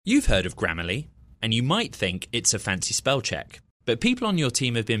You've heard of Grammarly, and you might think it's a fancy spell check, but people on your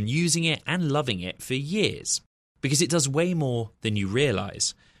team have been using it and loving it for years, because it does way more than you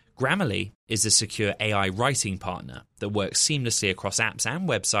realise. Grammarly is a secure AI writing partner that works seamlessly across apps and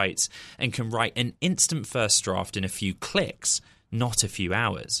websites and can write an instant first draft in a few clicks, not a few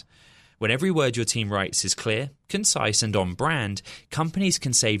hours. When every word your team writes is clear, concise and on brand, companies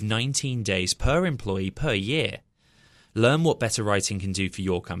can save 19 days per employee per year. Learn what better writing can do for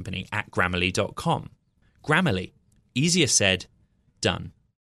your company at Grammarly.com. Grammarly. Easier said, done.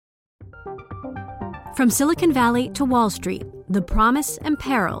 From Silicon Valley to Wall Street, the promise and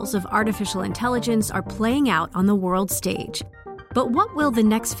perils of artificial intelligence are playing out on the world stage. But what will the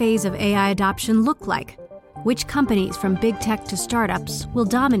next phase of AI adoption look like? Which companies from big tech to startups will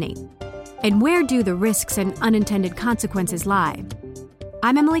dominate? And where do the risks and unintended consequences lie?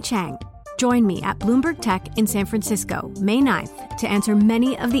 I'm Emily Chang. Join me at Bloomberg Tech in San Francisco, May 9th, to answer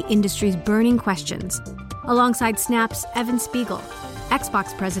many of the industry's burning questions, alongside Snap's Evan Spiegel,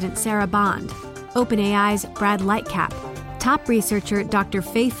 Xbox President Sarah Bond, OpenAI's Brad Lightcap, top researcher Dr.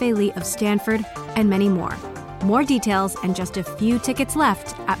 Fei Li of Stanford, and many more. More details and just a few tickets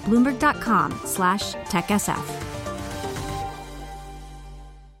left at Bloomberg.com/TechSF.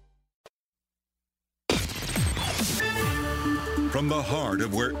 From the heart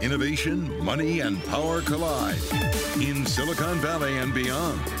of where innovation, money, and power collide, in Silicon Valley and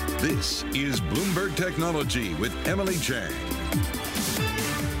beyond, this is Bloomberg Technology with Emily Chang.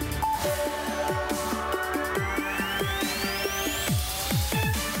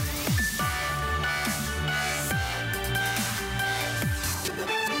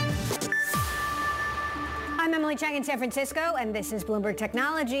 I'm Emily Chang in San Francisco, and this is Bloomberg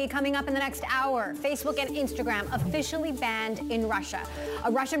Technology. Coming up in the next hour, Facebook and Instagram officially banned in Russia.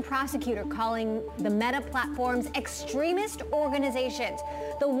 A Russian prosecutor calling the Meta platforms extremist organizations.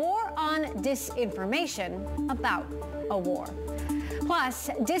 The war on disinformation about a war. Plus,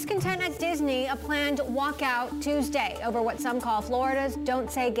 discontent at Disney, a planned walkout Tuesday over what some call Florida's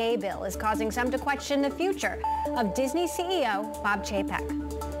Don't Say Gay bill is causing some to question the future of Disney CEO Bob Chapek.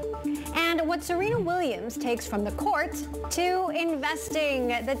 And what Serena Williams takes from the court to investing.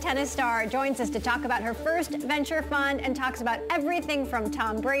 The tennis star joins us to talk about her first venture fund and talks about everything from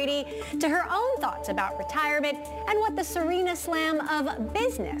Tom Brady to her own thoughts about retirement and what the Serena slam of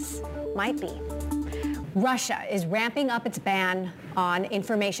business might be. Russia is ramping up its ban on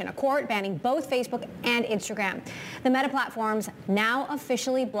information, a court banning both Facebook and Instagram. The Meta platforms now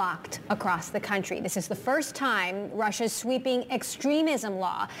officially blocked across the country. This is the first time Russia's sweeping extremism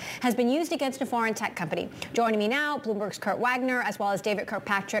law has been used against a foreign tech company. Joining me now, Bloomberg's Kurt Wagner, as well as David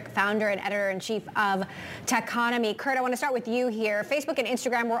Kirkpatrick, founder and editor-in-chief of Techonomy. Kurt, I want to start with you here. Facebook and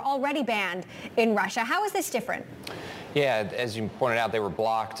Instagram were already banned in Russia. How is this different? Yeah, as you pointed out, they were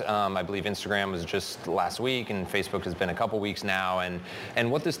blocked. I believe Instagram was just last week, and Facebook has been a couple weeks now. And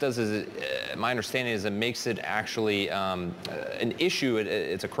what this does is, my understanding is, it makes it actually an issue.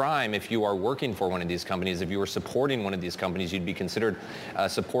 It's a crime if you are working for one of these companies. If you are supporting one of these companies, you'd be considered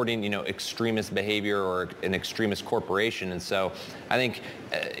supporting, extremist behavior or an extremist corporation. And so I think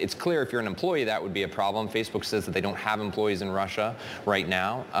it's clear if you're an employee, that would be a problem. Facebook says that they don't have employees in Russia right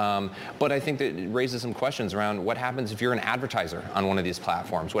now. But I think that it raises some questions around what happens if you're an advertiser on one of these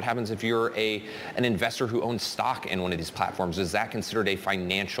platforms. What happens if you're an investor who owns stock in one of these platforms? Is that considered a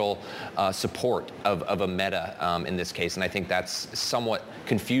financial support of a Meta in this case? And I think that's somewhat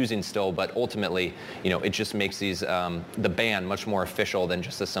confusing still, but ultimately, it just makes the ban much more official than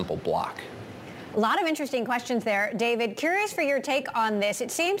just a simple block. A lot of interesting questions there, David. Curious for your take on this. It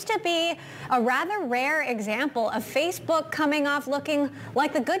seems to be a rather rare example of Facebook coming off looking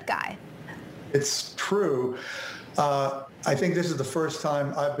like the good guy. It's true. I think this is the first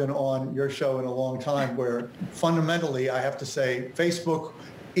time I've been on your show in a long time where fundamentally I have to say Facebook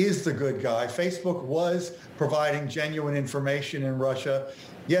is the good guy. Facebook was providing genuine information in Russia.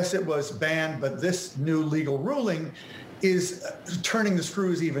 Yes, it was banned, but this new legal ruling is turning the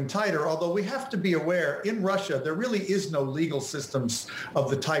screws even tighter, although we have to be aware, in Russia, there really is no legal systems of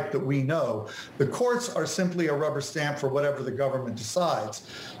the type that we know. The courts are simply a rubber stamp for whatever the government decides.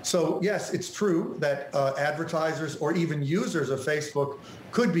 So yes, it's true that advertisers or even users of Facebook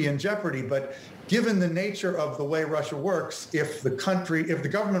could be in jeopardy, but given the nature of the way Russia works, if the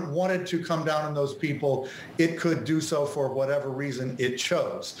government wanted to come down on those people, it could do so for whatever reason it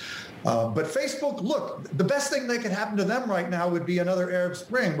chose. But Facebook, look, the best thing that could happen to them right now would be another Arab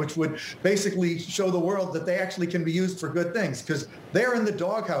Spring, which would basically show the world that they actually can be used for good things, because they're in the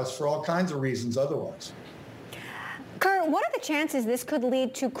doghouse for all kinds of reasons otherwise. Kurt, what are the chances this could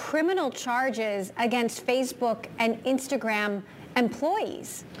lead to criminal charges against Facebook and Instagram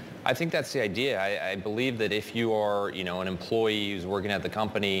employees. I think that's the idea. I believe that if you are, an employee who's working at the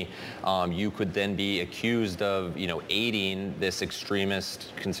company, you could then be accused of, aiding this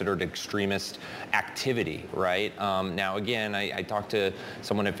considered extremist activity, right? Now, again, I talked to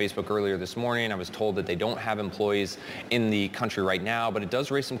someone at Facebook earlier this morning. I was told that they don't have employees in the country right now, but it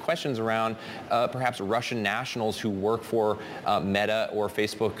does raise some questions around perhaps Russian nationals who work for Meta or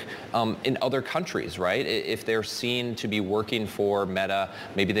Facebook in other countries, right? If they're seen to be working for Meta,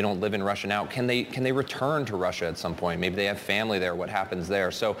 maybe they don't live in Russia now. Can they return to Russia at some point? Maybe they have family there. What happens there?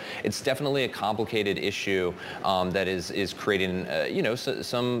 So it's definitely a complicated issue that is creating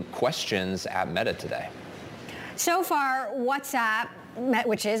some questions at Meta today. So far, WhatsApp,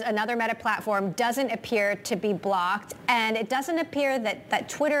 which is another Meta platform, doesn't appear to be blocked, and it doesn't appear that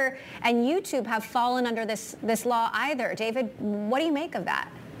Twitter and YouTube have fallen under this law either. David, what do you make of that?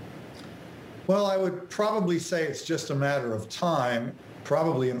 Well, I would probably say it's just a matter of time,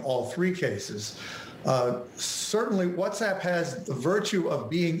 probably in all three cases. Certainly, WhatsApp has the virtue of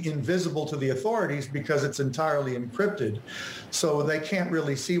being invisible to the authorities because it's entirely encrypted, so they can't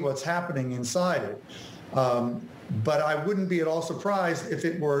really see what's happening inside it. But I wouldn't be at all surprised if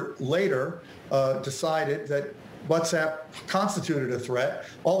it were later decided that WhatsApp constituted a threat.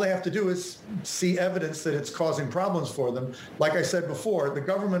 All they have to do is see evidence that it's causing problems for them. Like I said before, the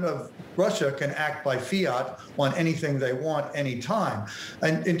government of Russia can act by fiat on anything they want anytime.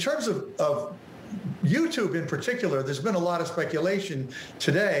 And in terms of YouTube in particular, there's been a lot of speculation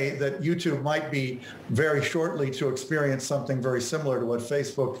today that YouTube might be very shortly to experience something very similar to what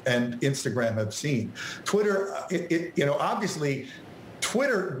Facebook and Instagram have seen. Twitter, obviously,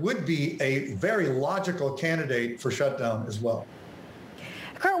 Twitter would be a very logical candidate for shutdown as well.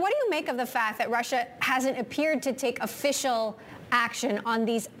 Kurt, what do you make of the fact that Russia hasn't appeared to take official action on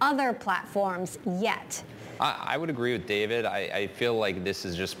these other platforms yet? I would agree with David. I feel like this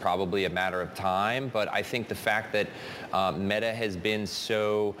is just probably a matter of time, but I think the fact that Meta has been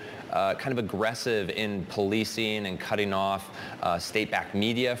so kind of aggressive in policing and cutting off state-backed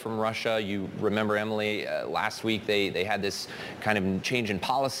media from Russia. You remember, Emily, last week they had this kind of change in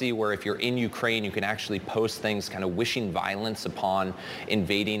policy where if you're in Ukraine, you can actually post things kind of wishing violence upon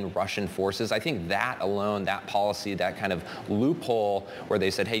invading Russian forces. I think that alone, that policy, that kind of loophole where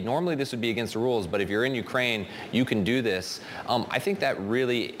they said, hey, normally this would be against the rules, but if you're in Ukraine, you can do this. I think that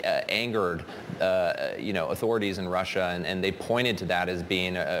really angered, authorities in Russia, and they pointed to that as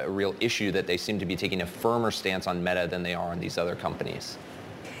being a real issue, that they seem to be taking a firmer stance on Meta than they are on these other companies.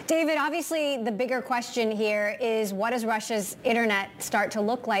 David, obviously the bigger question here is, what does Russia's internet start to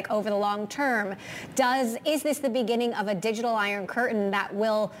look like over the long term? Is this the beginning of a digital iron curtain that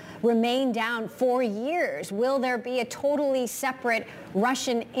will remain down for years? Will there be a totally separate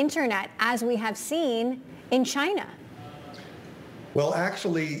Russian internet as we have seen in China? Well,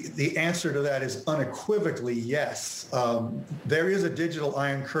 actually, the answer to that is unequivocally yes. There is a digital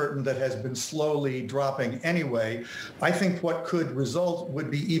iron curtain that has been slowly dropping anyway. I think what could result would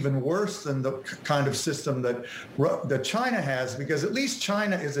be even worse than the kind of system that China has, because at least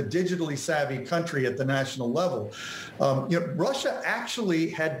China is a digitally savvy country at the national level. Russia actually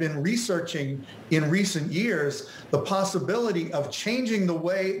had been researching in recent years the possibility of changing the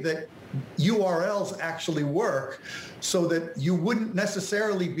way that URLs actually work so that you wouldn't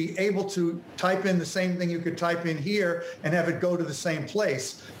necessarily be able to type in the same thing you could type in here and have it go to the same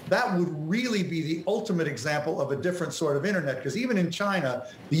place. That would really be the ultimate example of a different sort of internet, because even in China,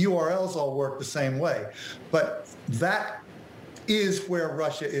 the URLs all work the same way. But that is where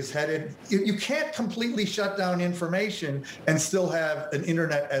Russia is headed. You can't completely shut down information and still have an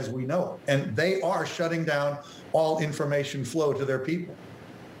internet as we know it. And they are shutting down all information flow to their people.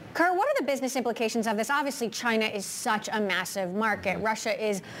 Kurt, what are the business implications of this? Obviously, China is such a massive market. Russia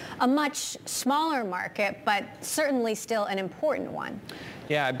is a much smaller market, but certainly still an important one.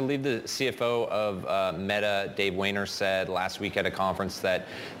 Yeah, I believe the CFO of Meta, Dave Wehner, said last week at a conference that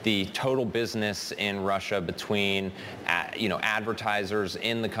the total business in Russia between advertisers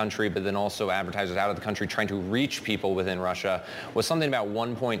in the country, but then also advertisers out of the country trying to reach people within Russia, was something about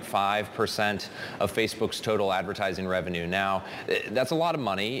 1.5% of Facebook's total advertising revenue. Now, that's a lot of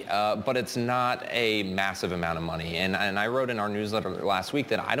money, but it's not a massive amount of money. And I wrote in our newsletter last week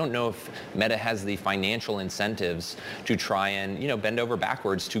that I don't know if Meta has the financial incentives to try and bend over backwards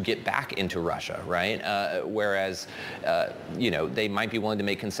to get back into Russia, right? Whereas, they might be willing to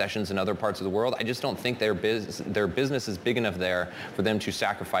make concessions in other parts of the world. I just don't think their business is big enough there for them to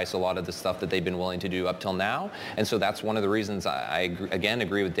sacrifice a lot of the stuff that they've been willing to do up till now. And so that's one of the reasons I again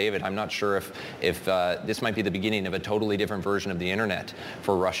agree with David. I'm not sure if this might be the beginning of a totally different version of the internet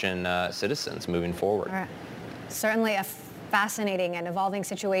for Russian citizens moving forward. Certainly a fascinating and evolving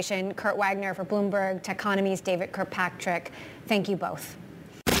situation. Kurt Wagner for Bloomberg, Techonomy's David Kirkpatrick. Thank you both.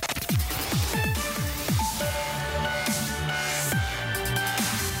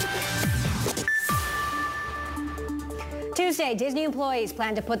 Tuesday, Disney employees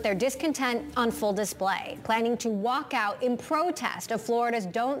plan to put their discontent on full display, planning to walk out in protest of Florida's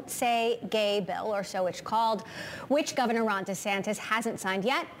Don't Say Gay bill, or so it's called, which Governor Ron DeSantis hasn't signed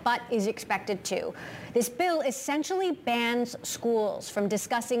yet, but is expected to. This bill essentially bans schools from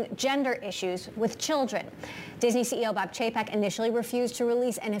discussing gender issues with children. Disney CEO Bob Chapek initially refused to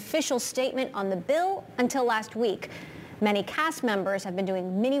release an official statement on the bill until last week. Many cast members have been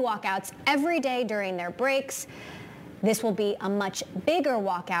doing mini walkouts every day during their breaks. This will be a much bigger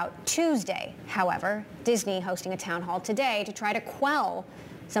walkout Tuesday. However, Disney hosting a town hall today to try to quell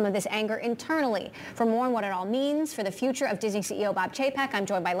some of this anger internally. For more on what it all means for the future of Disney CEO Bob Chapek, I'm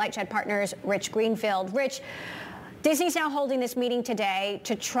joined by Lightshed Partners Rich Greenfield. Rich, Disney's now holding this meeting today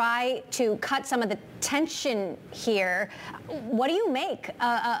to try to cut some of the tension here. What do you make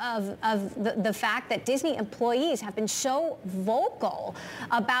of the fact that Disney employees have been so vocal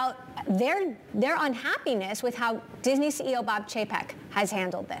about their unhappiness with how Disney CEO Bob Chapek has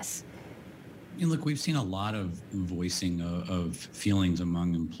handled this? Look, we've seen a lot of voicing of feelings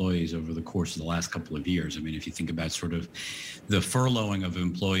among employees over the course of the last couple of years. I mean, if you think about sort of the furloughing of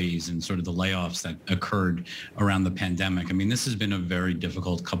employees and sort of the layoffs that occurred around the pandemic, I mean, this has been a very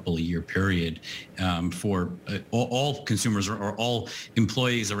difficult couple of year period for all consumers or all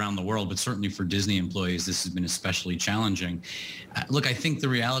employees around the world, but certainly for Disney employees, this has been especially challenging. Look, I think the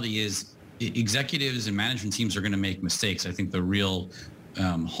reality is executives and management teams are going to make mistakes. I think the real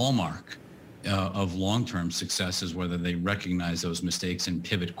hallmark of long-term success is whether they recognize those mistakes and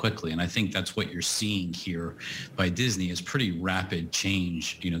pivot quickly. And I think that's what you're seeing here by Disney is pretty rapid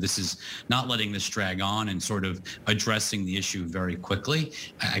change. You know, this is not letting this drag on and sort of addressing the issue very quickly.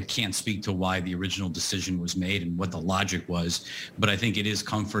 I can't speak to why the original decision was made and what the logic was, but I think it is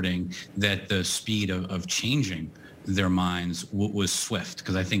comforting that the speed of changing their minds was swift,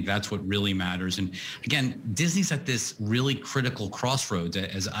 because I think that's what really matters. And again, Disney's at this really critical crossroads.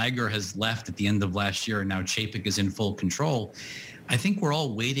 As Iger has left at the end of last year and now Chapek is in full control, I think we're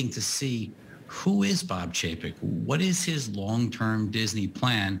all waiting to see who is Bob Chapek? What is his long-term Disney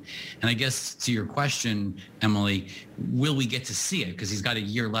plan? And I guess to your question, Emily, will we get to see it? Because he's got a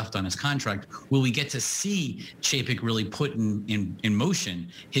year left on his contract. Will we get to see Chapek really put in motion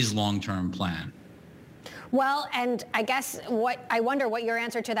his long-term plan? Well, and I guess I wonder what your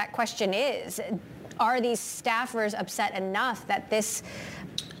answer to that question is. Are these staffers upset enough that this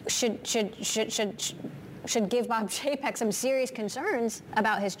should give Bob Chapek some serious concerns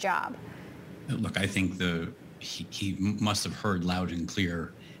about his job? Look, I think he must have heard loud and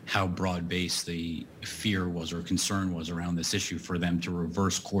clear how broad-based the fear was or concern was around this issue for them to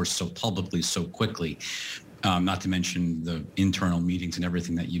reverse course so publicly, so quickly, not to mention the internal meetings and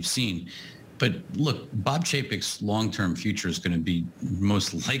everything that you've seen. But look, Bob Chapek's long-term future is going to be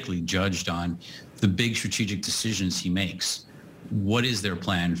most likely judged on the big strategic decisions he makes. What is their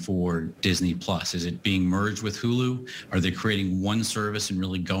plan for Disney Plus? Is it being merged with Hulu? Are they creating one service and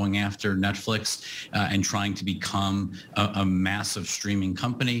really going after Netflix and trying to become a massive streaming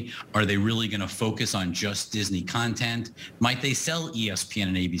company? Are they really going to focus on just Disney content? Might they sell ESPN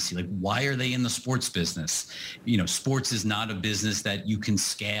and ABC? Like, why are they in the sports business? You know, sports is not a business that you can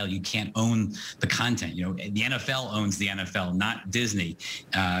scale. You can't own the content. You know, the NFL owns the NFL, not Disney.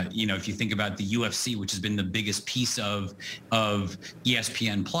 You know, if you think about the UFC, which has been the biggest piece of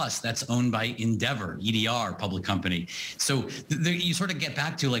ESPN Plus, that's owned by Endeavor, EDR, public company. So you sort of get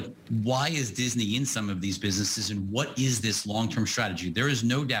back to like, why is Disney in some of these businesses and what is this long-term strategy? There is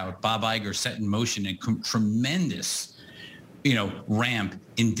no doubt Bob Iger set in motion a tremendous, ramp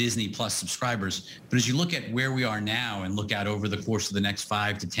in Disney Plus subscribers. But as you look at where we are now and look out over the course of the next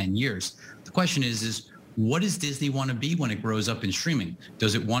 5 to 10 years, the question is what does Disney want to be when it grows up in streaming?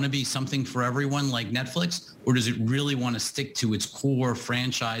 Does it want to be something for everyone like Netflix, or does it really want to stick to its core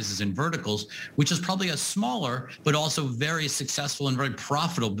franchises and verticals, which is probably a smaller but also very successful and very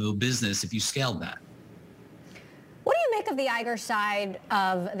profitable business if you scaled that? What do you make of the Iger side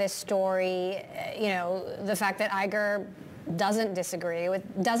of this story? The fact that Iger doesn't agree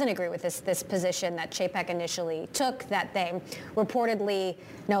with this position that Chapek initially took, that they reportedly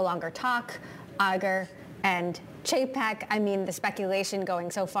no longer talk, Iger and Chapek. I mean, the speculation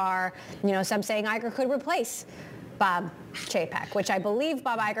going so far, some saying Iger could replace Bob Chapek, which I believe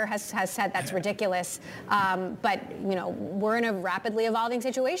Bob Iger has said that's ridiculous. But we're in a rapidly evolving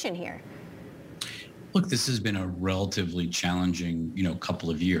situation here. Look, this has been a relatively challenging, couple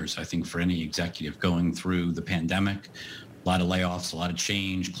of years, I think, for any executive going through the pandemic, A lot of layoffs, a lot of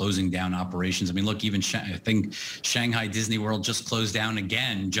change, closing down operations. I mean, look, even I think Shanghai Disney World just closed down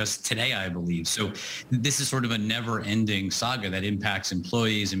again just today, I believe. So this is sort of a never-ending saga that impacts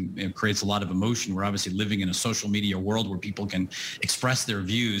employees and it creates a lot of emotion. We're obviously living in a social media world where people can express their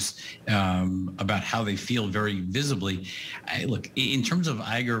views about how they feel very visibly. Look, in terms of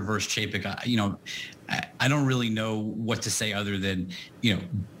Iger versus Chapek, I don't really know what to say other than,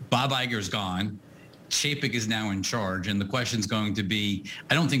 Bob Iger's gone. Chapek is now in charge, and the question is going to be,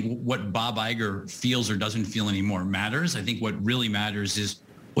 I don't think what Bob Iger feels or doesn't feel anymore matters. I think what really matters is,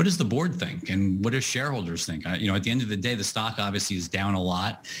 what does the board think and what do shareholders think? At the end of the day, the stock obviously is down a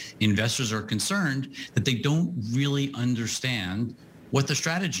lot. Investors are concerned that they don't really understand what the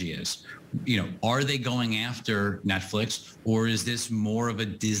strategy is. Are they going after Netflix, or is this more of a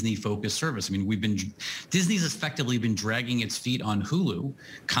Disney-focused service? I mean, Disney's effectively been dragging its feet on Hulu.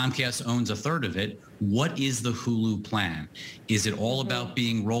 Comcast owns a third of it. What is the Hulu plan? Is it all about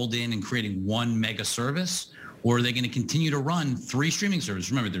being rolled in and creating one mega service, or are they going to continue to run 3 streaming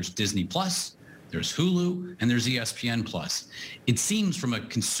services? Remember, there's Disney Plus, there's Hulu, and there's ESPN Plus. It seems from a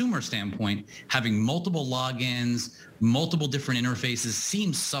consumer standpoint, having multiple logins, multiple different interfaces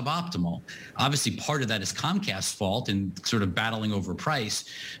seems suboptimal. Obviously, part of that is Comcast's fault and sort of battling over price.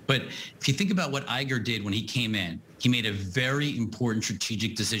 But if you think about what Iger did when he came in, he made a very important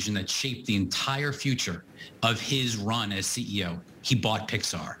strategic decision that shaped the entire future of his run as CEO. He bought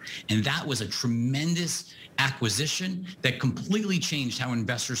Pixar. And that was a tremendous acquisition that completely changed how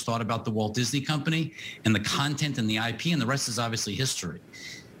investors thought about the Walt Disney Company and the content and the IP, and the rest is obviously history.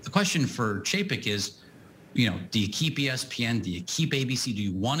 The question for Chapek is, do you keep ESPN? Do you keep ABC? Do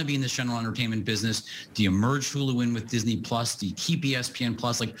you want to be in this general entertainment business? Do you merge Hulu in with Disney Plus? Do you keep ESPN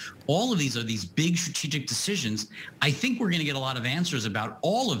Plus? Like, all of these are these big strategic decisions. I think we're going to get a lot of answers about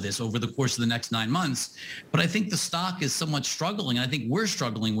all of this over the course of the next 9 months. But I think the stock is somewhat struggling. And I think we're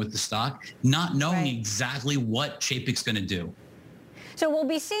struggling with the stock, not knowing exactly what Chapek's going to do. So we'll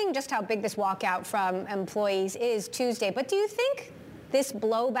be seeing just how big this walkout from employees is Tuesday. But do you think this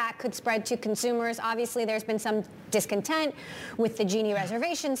blowback could spread to consumers? Obviously, there's been some discontent with the Genie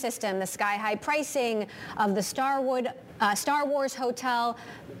reservation system, the sky-high pricing of the Star Wars hotel.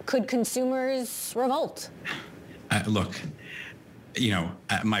 Could consumers revolt? Look,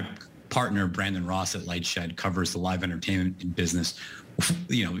 my partner, Brandon Ross at Lightshed, covers the live entertainment business. I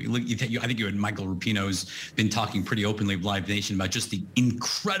think you and Michael Rapino's been talking pretty openly of Live Nation about just the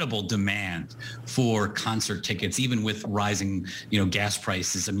incredible demand for concert tickets, even with rising, gas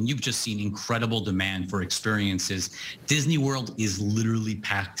prices. I mean, you've just seen incredible demand for experiences. Disney World is literally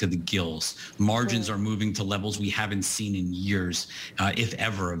packed to the gills. Margins are moving to levels we haven't seen in years, if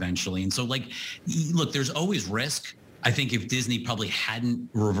ever, eventually. And so, look, there's always risk. I think if Disney probably hadn't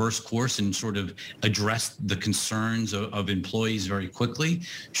reversed course and sort of addressed the concerns of employees very quickly,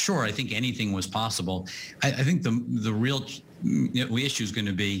 sure, I think anything was possible. I think the real issue is going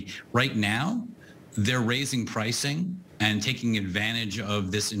to be, right now, they're raising pricing and taking advantage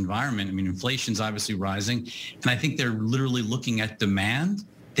of this environment. I mean, inflation's obviously rising, and I think they're literally looking at demand.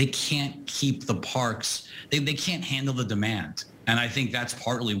 They can't keep the parks. They can't handle the demand. And I think that's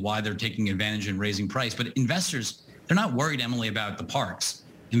partly why they're taking advantage and raising price. But investors, they're not worried, Emily, about the parks.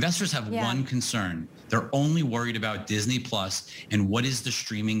 Investors have one concern. They're only worried about Disney Plus and what is the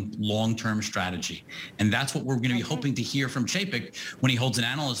streaming long-term strategy. And that's what we're going to be hoping to hear from Chapek when he holds an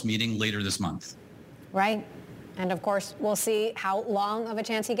analyst meeting later this month. Right. And of course, we'll see how long of a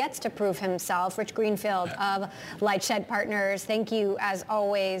chance he gets to prove himself. Rich Greenfield of Lightshed Partners, thank you as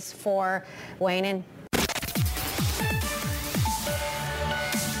always for weighing in.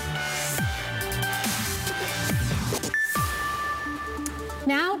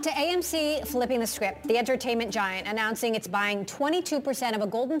 Now to AMC flipping the script. The entertainment giant announcing it's buying 22% of a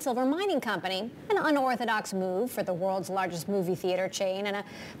gold and silver mining company, an unorthodox move for the world's largest movie theater chain and a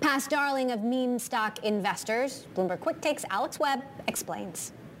past darling of meme stock investors. Bloomberg Quick Takes Alex Webb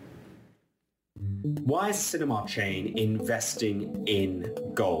explains. Why is a cinema chain investing in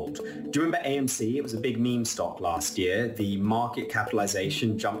gold? Do you remember AMC? It was a big meme stock last year. The market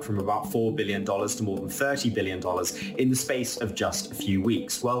capitalization jumped from about $4 billion to more than $30 billion in the space of just a few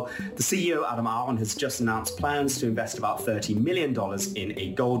weeks. Well, the CEO, Adam Aron, has just announced plans to invest about $30 million in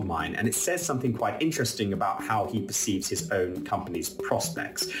a gold mine. And it says something quite interesting about how he perceives his own company's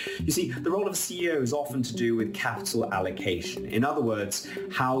prospects. You see, the role of a CEO is often to do with capital allocation. In other words,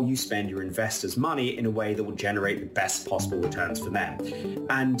 how you spend your investors' money in a way that will generate the best possible returns for them.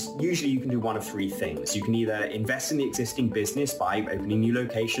 And usually you can do one of three things. You can either invest in the existing business by opening new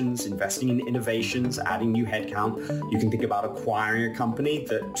locations, investing in innovations, adding new headcount. You can think about acquiring a company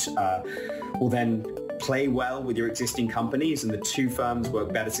that will then play well with your existing companies and the two firms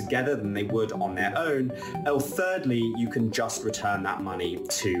work better together than they would on their own. Or thirdly, you can just return that money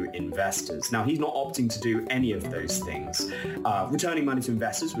to investors. Now, he's not opting to do any of those things. Returning money to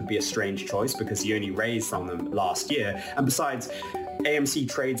investors would be a strange choice because he only raised from them last year. And besides, AMC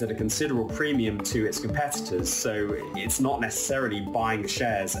trades at a considerable premium to its competitors, so it's not necessarily buying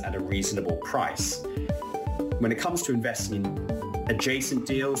shares at a reasonable price. When it comes to investing in adjacent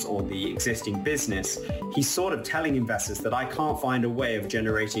deals or the existing business, he's sort of telling investors that I can't find a way of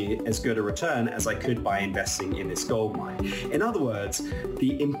generating as good a return as I could by investing in this gold mine. In other words,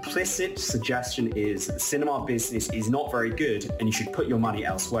 the implicit suggestion is the cinema business is not very good and you should put your money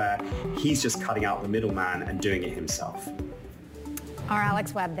elsewhere. He's just cutting out the middleman and doing it himself. Our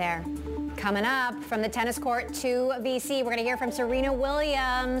Alex Webb there. Coming up, from the tennis court to VC, we're going to hear from Serena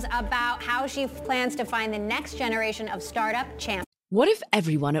Williams about how she plans to find the next generation of startup champions. What if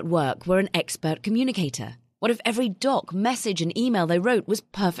everyone at work were an expert communicator? What if every doc, message and email they wrote was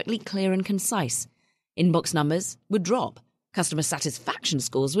perfectly clear and concise? Inbox numbers would drop, customer satisfaction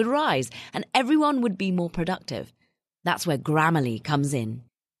scores would rise, and everyone would be more productive. That's where Grammarly comes in.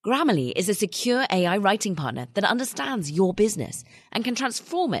 Grammarly is a secure AI writing partner that understands your business and can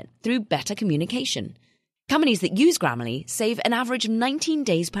transform it through better communication. Companies that use Grammarly save an average of 19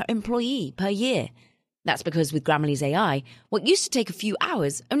 days per employee per year. That's because with Grammarly's AI, what used to take a few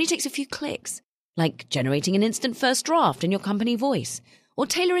hours only takes a few clicks, like generating an instant first draft in your company voice or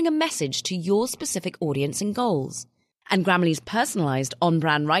tailoring a message to your specific audience and goals. And Grammarly's personalized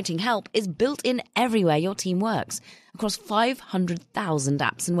on-brand writing help is built in everywhere your team works, across 500,000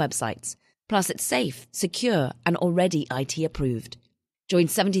 apps and websites. Plus, it's safe, secure, and already IT approved. Join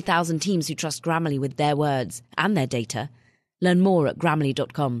 70,000 teams who trust Grammarly with their words and their data. Learn more at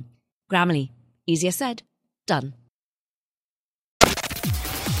Grammarly.com. Grammarly. Easier said, done.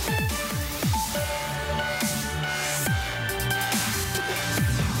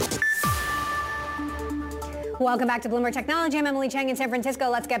 Welcome back to Bloomberg Technology. I'm Emily Chang in San Francisco.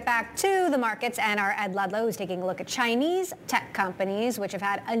 Let's get back to the markets and our Ed Ludlow, who's taking a look at Chinese tech companies, which have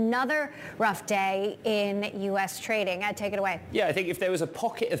had another rough day in U.S. trading. Ed, take it away. Yeah, I think if there was a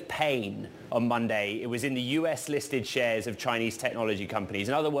pocket of pain on Monday, it was in the US-listed shares of Chinese technology companies.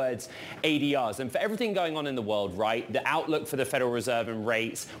 In other words, ADRs. And for everything going on in the world, right, the outlook for the Federal Reserve and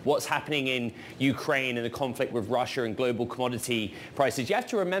rates, what's happening in Ukraine and the conflict with Russia and global commodity prices, you have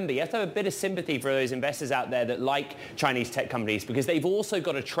to remember, you have to have a bit of sympathy for those investors out there that like Chinese tech companies, because they've also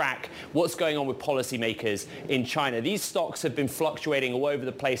got to track what's going on with policymakers in China. These stocks have been fluctuating all over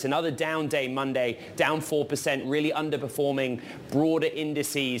the place. Another down day Monday, down 4%, really underperforming broader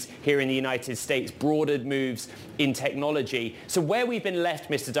indices here in the United States, broader moves in technology. So where we've been left,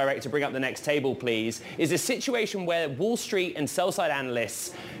 Mr. Director, bring up the next table, please, is a situation where Wall Street and sell-side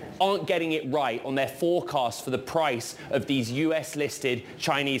analysts aren't getting it right on their forecast for the price of these US-listed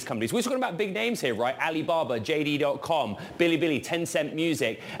Chinese companies. We're talking about big names here, right? Alibaba, JD.com, Bilibili, Tencent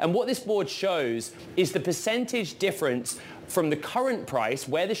Music. And what this board shows is the percentage difference from the current price,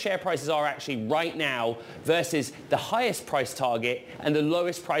 where the share prices are actually right now, versus the highest price target and the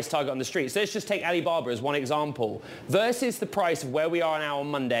lowest price target on the street. So let's just take Alibaba as one example. Versus the price of where we are now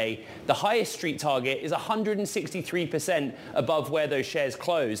on Monday, the highest street target is 163% above where those shares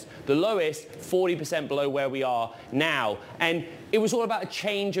closed. The lowest, 40% below where we are now. And it was all about a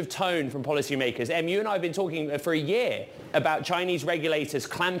change of tone from policymakers. Em, you and I have been talking for a year about Chinese regulators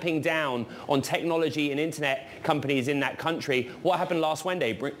clamping down on technology and internet companies in that country. What happened last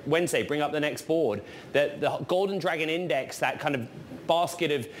Wednesday? Bring up the next board. The Golden Dragon Index, that kind of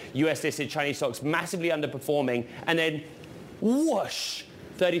basket of US-listed Chinese stocks, massively underperforming, and then whoosh,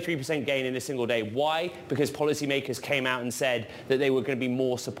 33% gain in a single day. Why? Because policymakers came out and said that they were going to be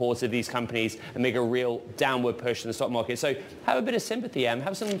more supportive of these companies and make a real downward push in the stock market. So have a bit of sympathy, Em.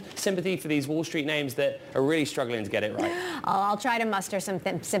 Have some sympathy for these Wall Street names that are really struggling to get it right. I'll try to muster some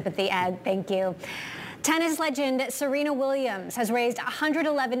sympathy, Ed. Thank you. Tennis legend Serena Williams has raised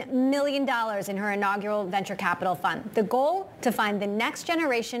 $111 million in her inaugural venture capital fund. The goal? To find the next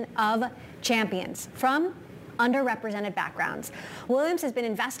generation of champions from underrepresented backgrounds. Williams has been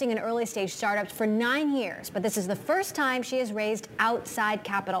investing in early-stage startups for 9 years, but this is the first time she has raised outside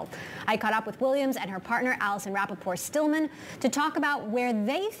capital. I caught up with Williams and her partner, Allison Rappaport-Stillman, to talk about where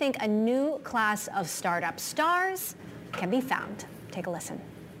they think a new class of startup stars can be found. Take a listen.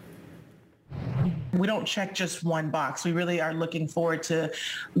 We don't check just one box. We really are looking forward to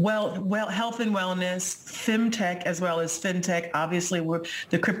health and wellness, femtech as well as fintech. Obviously,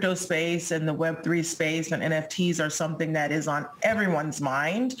 the crypto space and the Web3 space and NFTs are something that is on everyone's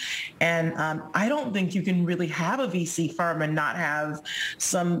mind. And I don't think you can really have a VC firm and not have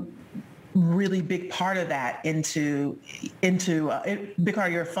some really big part of that into big part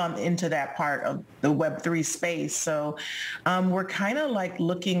of your fund into that part of the Web3 space. So we're kind of like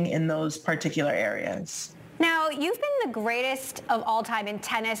looking in those particular areas. Now, you've been the greatest of all time in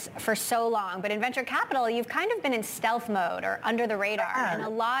tennis for so long, but in venture capital, you've kind of been in stealth mode or under the radar. And a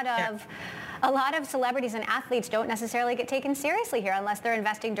lot of celebrities and athletes don't necessarily get taken seriously here unless they're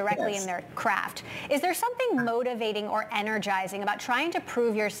investing directly in their craft. Is there something motivating or energizing about trying to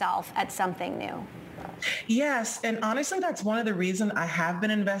prove yourself at something new? Yes. And honestly, that's one of the reasons I have been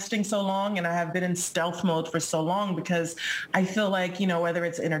investing so long and I have been in stealth mode for so long, because I feel like, whether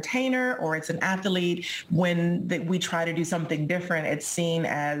it's an entertainer or it's an athlete, when we try to do something different, it's seen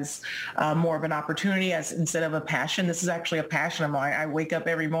as more of an opportunity as instead of a passion. This is actually a passion of mine. I wake up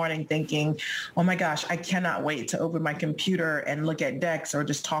every morning thinking, oh my gosh, I cannot wait to open my computer and look at decks or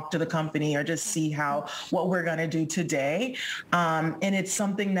just talk to the company or just see what we're going to do today. And it's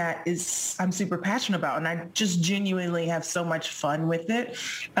something that I'm super passionate about. And I just genuinely have so much fun with it.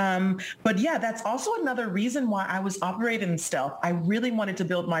 But yeah, that's also another reason why I was operating in stealth. I really wanted to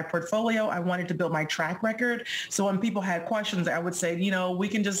build my portfolio. I wanted to build my track record. So when people had questions, I would say, we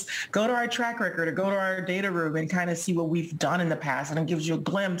can just go to our track record or go to our data room and kind of see what we've done in the past. And it gives you a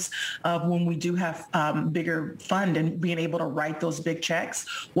glimpse of when we do have bigger fund and being able to write those big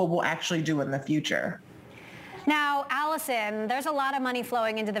checks, what we'll actually do in the future. Now, Allison, there's a lot of money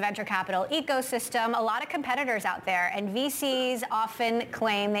flowing into the venture capital ecosystem, a lot of competitors out there, and VCs often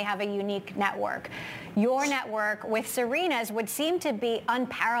claim they have a unique network. Your network with Serena's would seem to be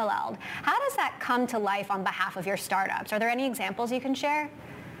unparalleled. How does that come to life on behalf of your startups? Are there any examples you can share?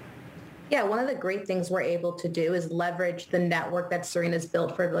 Yeah, one of the great things we're able to do is leverage the network that Serena's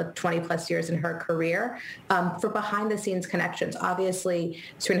built for the 20 plus years in her career for behind the scenes connections. Obviously,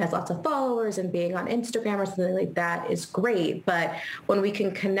 Serena has lots of followers and being on Instagram or something like that is great. But when we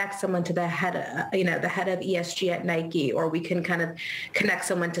can connect someone to the head of ESG at Nike, or we can kind of connect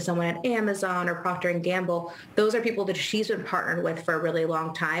someone to someone at Amazon or Procter & Gamble, those are people that she's been partnered with for a really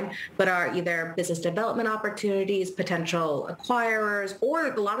long time, but are either business development opportunities, potential acquirers, or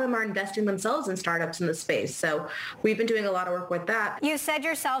a lot of them are investing themselves in startups in the space. So we've been doing a lot of work with that. You said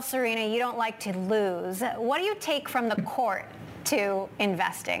yourself, Serena, you don't like to lose. What do you take from the court to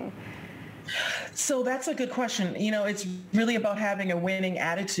investing? So that's a good question. It's really about having a winning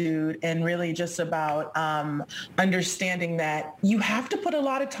attitude and really just about understanding that you have to put a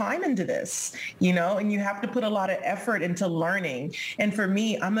lot of time into this, and you have to put a lot of effort into learning. And for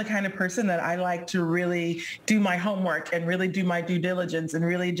me, I'm the kind of person that I like to really do my homework and really do my due diligence and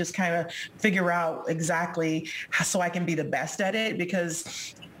really just kind of figure out exactly so I can be the best at it,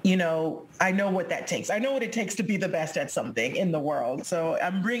 because I know what that takes. I know what it takes to be the best at something in the world. So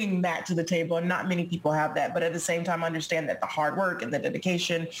I'm bringing that to the table, and not many people have that. But at the same time, understand that the hard work and the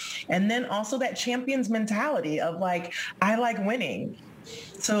dedication, and then also that champion's mentality of I like winning.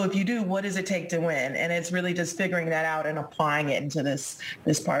 So if you do, what does it take to win? And it's really just figuring that out and applying it into this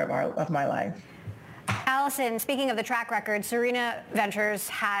part of my life. Allison, speaking of the track record, Serena Ventures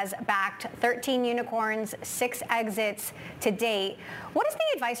has backed 13 unicorns, 6 exits to date. What is the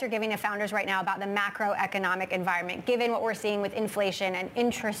advice you're giving to founders right now about the macroeconomic environment, given what we're seeing with inflation and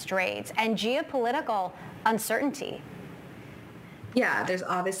interest rates and geopolitical uncertainty? Yeah, there's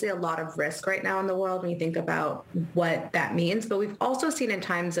obviously a lot of risk right now in the world when you think about what that means. But we've also seen in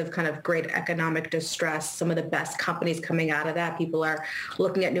times of kind of great economic distress, some of the best companies coming out of that. People are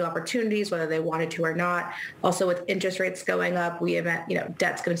looking at new opportunities, whether they wanted to or not. Also, with interest rates going up,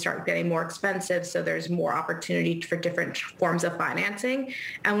 debt's going to start getting more expensive. So there's more opportunity for different forms of financing.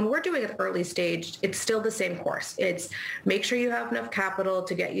 And when we're doing it early stage, it's still the same course. It's make sure you have enough capital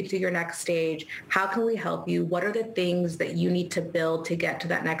to get you to your next stage. How can we help you? What are the things that you need to build to get to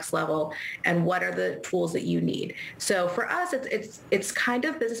that next level, and what are the tools that you need? So for us, it's kind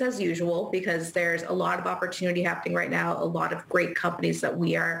of business as usual, because there's a lot of opportunity happening right now, a lot of great companies that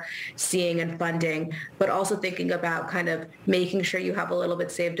we are seeing and funding, but also thinking about kind of making sure you have a little bit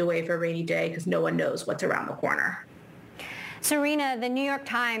saved away for a rainy day, because no one knows what's around the corner. Serena, the New York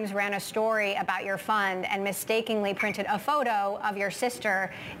Times ran a story about your fund and mistakenly printed a photo of your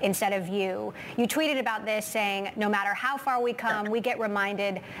sister instead of you. You tweeted about this saying, no matter how far we come, we get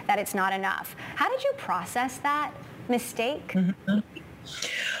reminded that it's not enough. How did you process that mistake?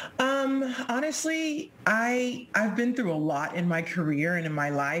 Honestly, I've been through a lot in my career and in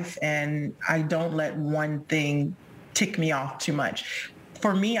my life, and I don't let one thing tick me off too much.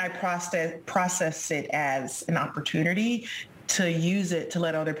 For me, I process it as an opportunity to use it to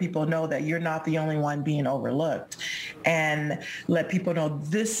let other people know that you're not the only one being overlooked, and let people know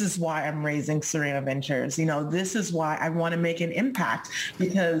this is why I'm raising Serena Ventures. This is why I want to make an impact,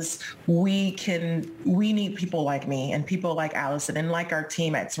 because we need people like me and people like Allison and like our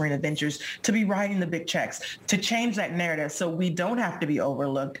team at Serena Ventures to be writing the big checks, to change that narrative so we don't have to be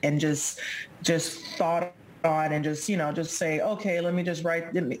overlooked and just thought on and just say, okay, let me just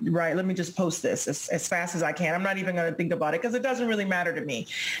let me just post this as fast as I can. I'm not even going to think about it because it doesn't really matter to me.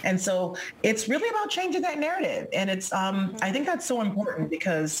 And so it's really about changing that narrative. And it's, I think that's so important,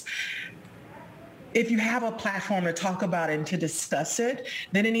 because if you have a platform to talk about it and to discuss it,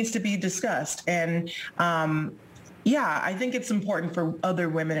 then it needs to be discussed. And I think it's important for other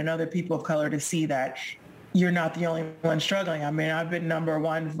women and other people of color to see that you're not the only one struggling. I mean, I've been number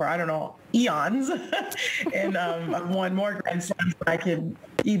one for, I don't know, eons, and I've won more Grand Slams than I could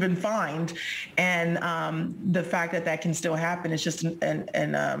even find. And the fact that can still happen is just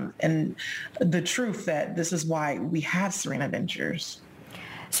and the truth that this is why we have Serena Ventures.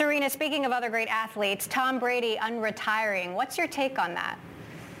 Serena, speaking of other great athletes, Tom Brady unretiring. What's your take on that?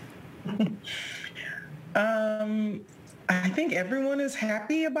 I think everyone is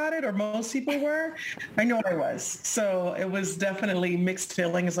happy about it, or most people were. I know I was. So it was definitely mixed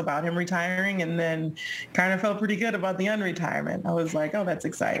feelings about him retiring, and then kind of felt pretty good about the unretirement. I was like, oh, that's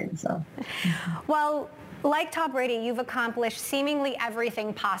exciting. So, well, like Tom Brady, you've accomplished seemingly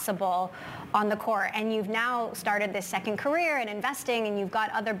everything possible on the court, and you've now started this second career and investing, and you've got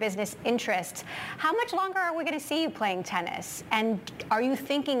other business interests. How much longer are we going to see you playing tennis? And are you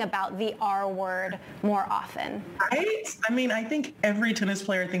thinking about the R word more often? I mean, I think every tennis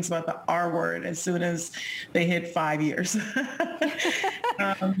player thinks about the R word as soon as they hit 5 years.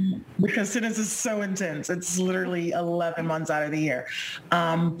 Because tennis is so intense. It's literally 11 months out of the year.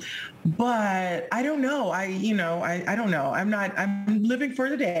 But I don't know. I don't know. I'm living for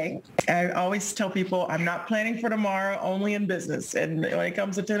the day. I always tell people I'm not planning for tomorrow, only in business. And when it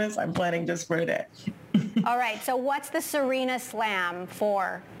comes to tennis, I'm planning just for today. All right. So what's the Serena Slam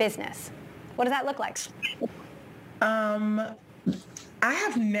for business? What does that look like? I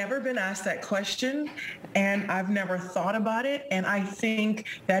have never been asked that question, and I've never thought about it. And I think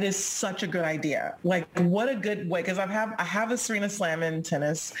that is such a good idea. Like, what a good way, because I have a Serena Slam in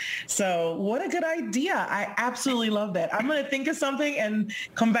tennis. So what a good idea. I absolutely love that. I'm going to think of something and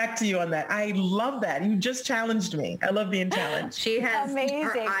come back to you on that. I love that. You just challenged me. I love being challenged. She has amazing.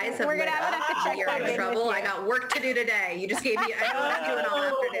 Her eyes have lit up. To check You're in trouble. I got work to do today. You just gave me, I know what I'm doing all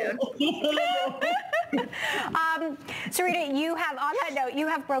afternoon. Serena, you have, on that note, you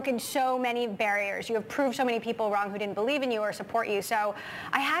have broken so many barriers. You have proved so many people wrong who didn't believe in you or support you. So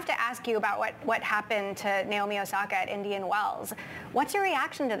I have to ask you about what happened to Naomi Osaka at Indian Wells. What's your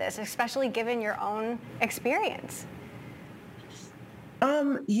reaction to this, especially given your own experience?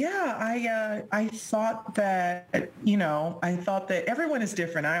 I thought that, I thought that everyone is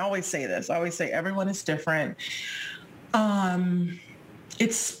different. I always say this. I always say everyone is different.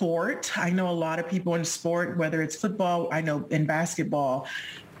 It's sport. I know a lot of people in sport, whether it's football, I know in basketball,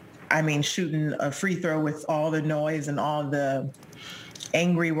 I mean, shooting a free throw with all the noise and all the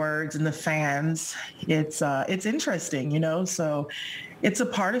angry words and the fans, it's interesting, so it's a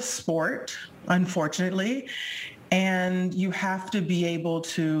part of sport, unfortunately. And you have to be able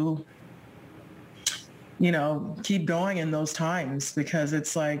to, keep going in those times, because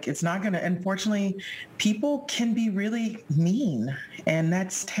it's like, it's not going to, unfortunately, people can be really mean, and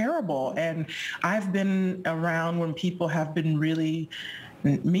that's terrible. And I've been around when people have been really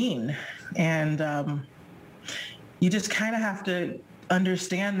mean, and you just kind of have to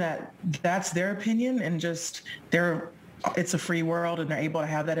understand that that's their opinion, and just it's a free world and they're able to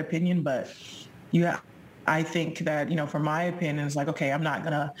have that opinion. But I think that, from my opinion, it's like, okay, I'm not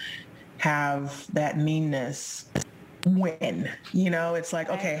going to have that meanness win. It's like,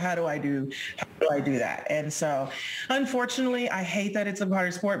 okay, how do I do that? And so, unfortunately, I hate that it's a part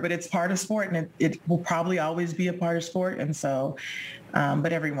of sport, but it's part of sport, and it will probably always be a part of sport. And so,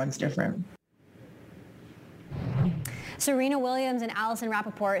 but everyone's different. Serena Williams and Allison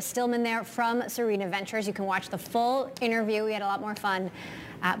Rappaport, Stillman there from Serena Ventures. You can watch the full interview. We had a lot more fun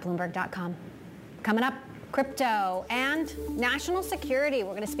at Bloomberg.com. Coming up, crypto and national security.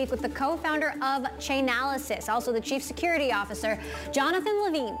 We're going to speak with the co-founder of Chainalysis, also the chief security officer, Jonathan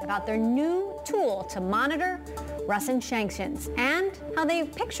Levine, about their new tool to monitor Russian sanctions and how they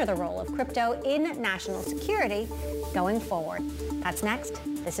picture the role of crypto in national security going forward. That's next.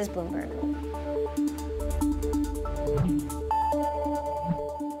 This is Bloomberg.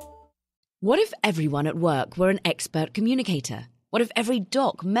 What if everyone at work were an expert communicator? What if every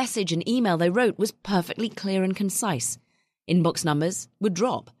doc, message, and email they wrote was perfectly clear and concise? Inbox numbers would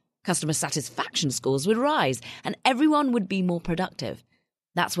drop, customer satisfaction scores would rise, and everyone would be more productive.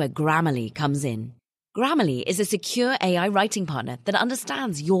 That's where Grammarly comes in. Grammarly is a secure AI writing partner that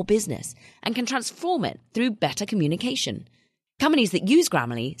understands your business and can transform it through better communication. Companies that use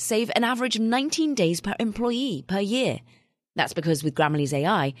Grammarly save an average of 19 days per employee per year. That's because with Grammarly's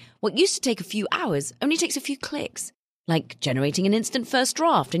AI, what used to take a few hours only takes a few clicks, like generating an instant first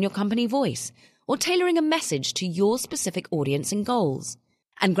draft in your company voice or tailoring a message to your specific audience and goals.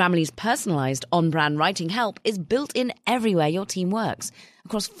 And Grammarly's personalized on-brand writing help is built in everywhere your team works,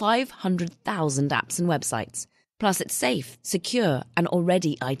 across 500,000 apps and websites. Plus, it's safe, secure, and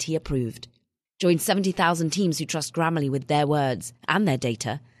already IT approved. Join 70,000 teams who trust Grammarly with their words and their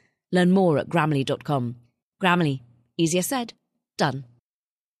data. Learn more at Grammarly.com. Grammarly. Easier said, done.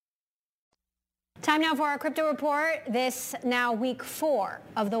 Time now for our crypto report. This now week 4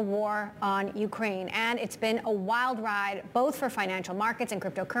 of the war on Ukraine. And it's been a wild ride, both for financial markets and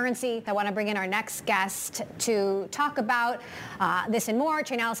cryptocurrency. I want to bring in our next guest to talk about this and more.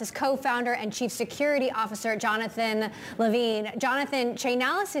 Chainalysis co-founder and chief security officer, Jonathan Levine. Jonathan,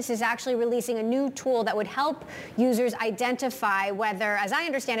 Chainalysis is actually releasing a new tool that would help users identify whether, as I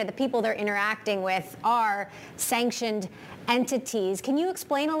understand it, the people they're interacting with are sanctioned entities. Can you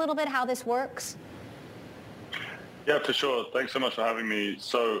explain a little bit how this works? Yeah, for sure. Thanks so much for having me.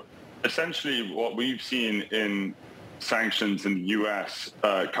 So essentially what we've seen in sanctions in the US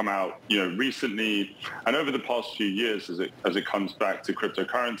come out, recently and over the past few years as it comes back to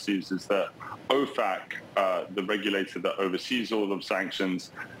cryptocurrencies is that OFAC, the regulator that oversees all of sanctions,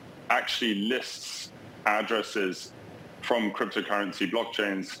 actually lists addresses from cryptocurrency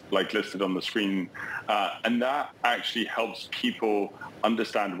blockchains like listed on the screen. And that actually helps people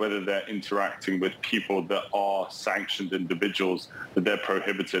understand whether they're interacting with people that are sanctioned individuals that they're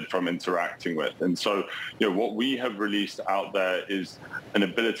prohibited from interacting with. And so, what we have released out there is an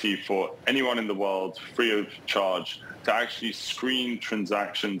ability for anyone in the world, free of charge, to actually screen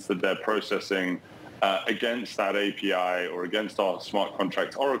transactions that they're processing against that API or against our smart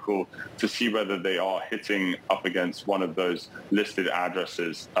contract oracle to see whether they are hitting up against one of those listed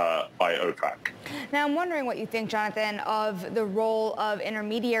addresses by OFAC. Now, I'm wondering what you think, Jonathan, of the role of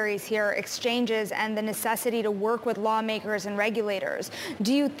intermediaries here, exchanges, and the necessity to work with lawmakers and regulators.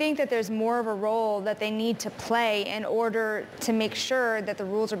 Do you think that there's more of a role that they need to play in order to make sure that the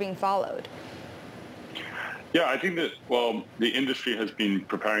rules are being followed? Yeah, I think that, the industry has been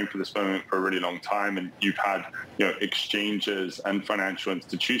preparing for this moment for a really long time, and you've had, exchanges and financial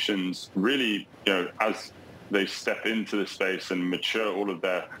institutions really, as they step into the space and mature all of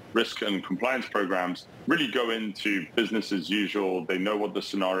their risk and compliance programs, really go into business as usual. They know what the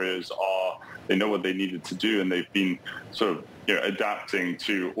scenarios are. They know what they needed to do, and they've been sort of, adapting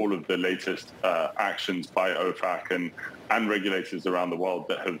to all of the latest actions by OFAC and regulators around the world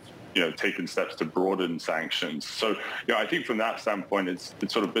that have taken steps to broaden sanctions. So, I think from that standpoint, it's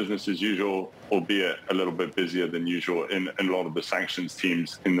sort of business as usual, albeit a little bit busier than usual in a lot of the sanctions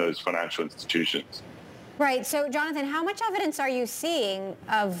teams in those financial institutions. Right. So, Jonathan, how much evidence are you seeing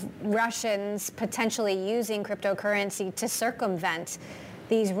of Russians potentially using cryptocurrency to circumvent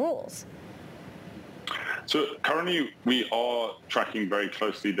these rules? So currently we are tracking very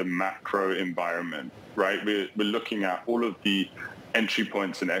closely the macro environment, right? We're looking at all of the entry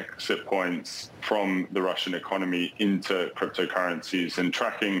points and exit points from the Russian economy into cryptocurrencies and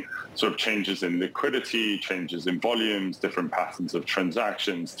tracking sort of changes in liquidity, changes in volumes, different patterns of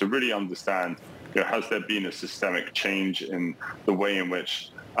transactions to really understand, has there been a systemic change in the way in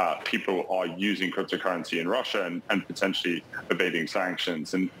which people are using cryptocurrency in Russia and potentially evading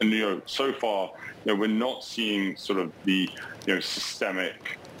sanctions. And so far, we're not seeing sort of the,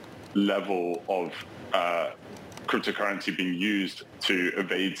 systemic level of cryptocurrency being used to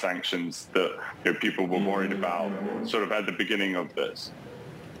evade sanctions that people were worried about sort of at the beginning of this.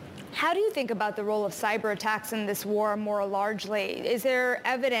 How do you think about the role of cyber attacks in this war more largely? Is there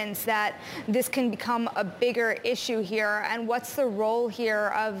evidence that this can become a bigger issue here? And what's the role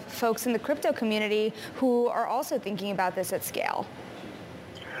here of folks in the crypto community who are also thinking about this at scale?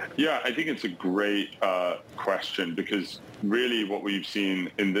 Yeah, I think it's a great question because really what we've seen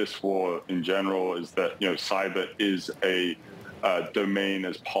in this war in general is that, cyber is a domain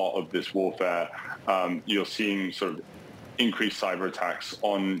as part of this warfare. You're seeing sort of increased cyber attacks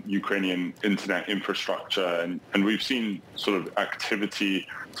on Ukrainian internet infrastructure. And we've seen sort of activity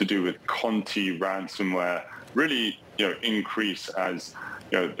to do with Conti ransomware really, increase as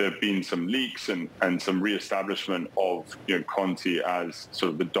there have been some leaks and some reestablishment of Conti as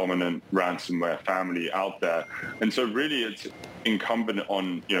sort of the dominant ransomware family out there. And so really it's incumbent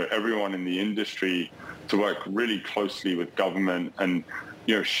on everyone in the industry to work really closely with government and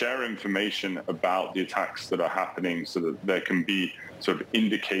share information about the attacks that are happening so that there can be sort of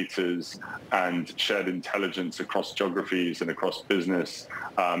indicators and shared intelligence across geographies and across business.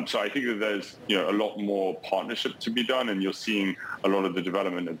 So I think that there's a lot more partnership to be done, and you're seeing a lot of the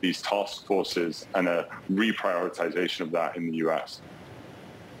development of these task forces and a reprioritization of that in the U.S.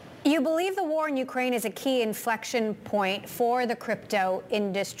 You believe the war in Ukraine is a key inflection point for the crypto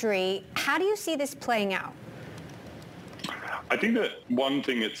industry. How do you see this playing out? I think that one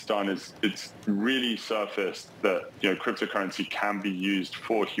thing it's done is it's really surfaced that cryptocurrency can be used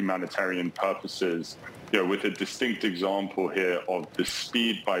for humanitarian purposes. With a distinct example here of the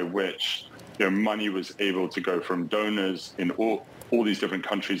speed by which money was able to go from donors in all these different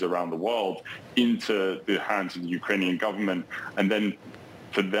countries around the world into the hands of the Ukrainian government, and then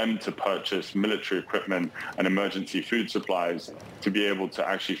for them to purchase military equipment and emergency food supplies to be able to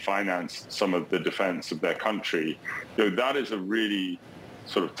actually finance some of the defense of their country. That is a really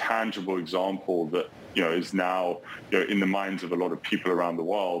sort of tangible example that is now in the minds of a lot of people around the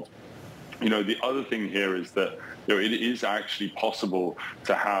world. The other thing here is that it is actually possible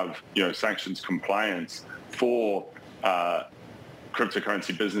to have sanctions compliance for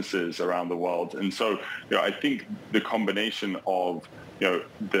cryptocurrency businesses around the world. And so I think the combination of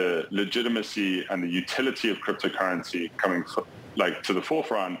the legitimacy and the utility of cryptocurrency coming to the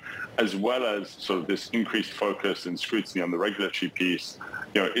forefront, as well as sort of this increased focus and scrutiny on the regulatory piece,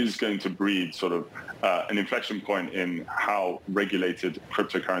 is going to breed sort of an inflection point in how regulated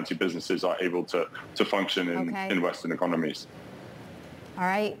cryptocurrency businesses are able to function in Western economies. All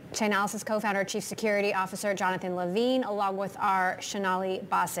right. Chainalysis co-founder, Chief Security Officer Jonathan Levine, along with our Shonali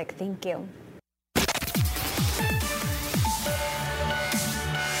Basic. Thank you.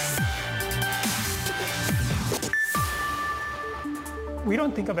 We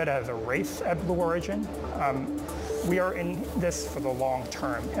don't think of it as a race at Blue Origin. We are in this for the long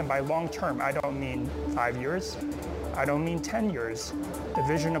term. And by long term, I don't mean 5 years. I don't mean 10 years. The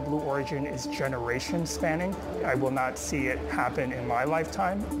vision of Blue Origin is generation spanning. I will not see it happen in my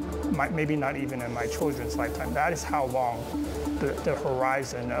lifetime, maybe not even in my children's lifetime. That is how long the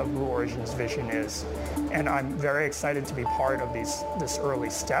horizon of Blue Origin's vision is. And I'm very excited to be part of this early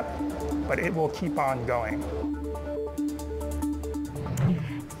step, but it will keep on going.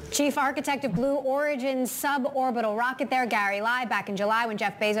 Chief architect of Blue Origin's suborbital rocket there, Gary Lai, back in July when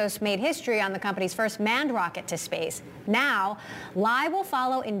Jeff Bezos made history on the company's first manned rocket to space. Now, Lai will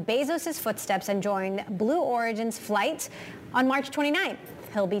follow in Bezos' footsteps and join Blue Origin's flight on March 29th.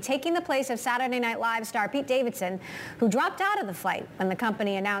 He'll be taking the place of Saturday Night Live star Pete Davidson, who dropped out of the flight when the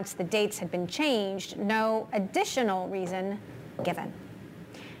company announced the dates had been changed. No additional reason given.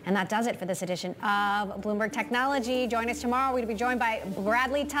 And that does it for this edition of Bloomberg Technology. Join us tomorrow. We'll be joined by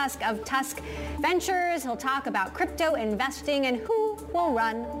Bradley Tusk of Tusk Ventures. He'll talk about crypto investing and who will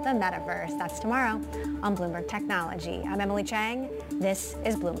run the metaverse. That's tomorrow on Bloomberg Technology. I'm Emily Chang. This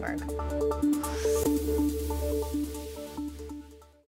is Bloomberg.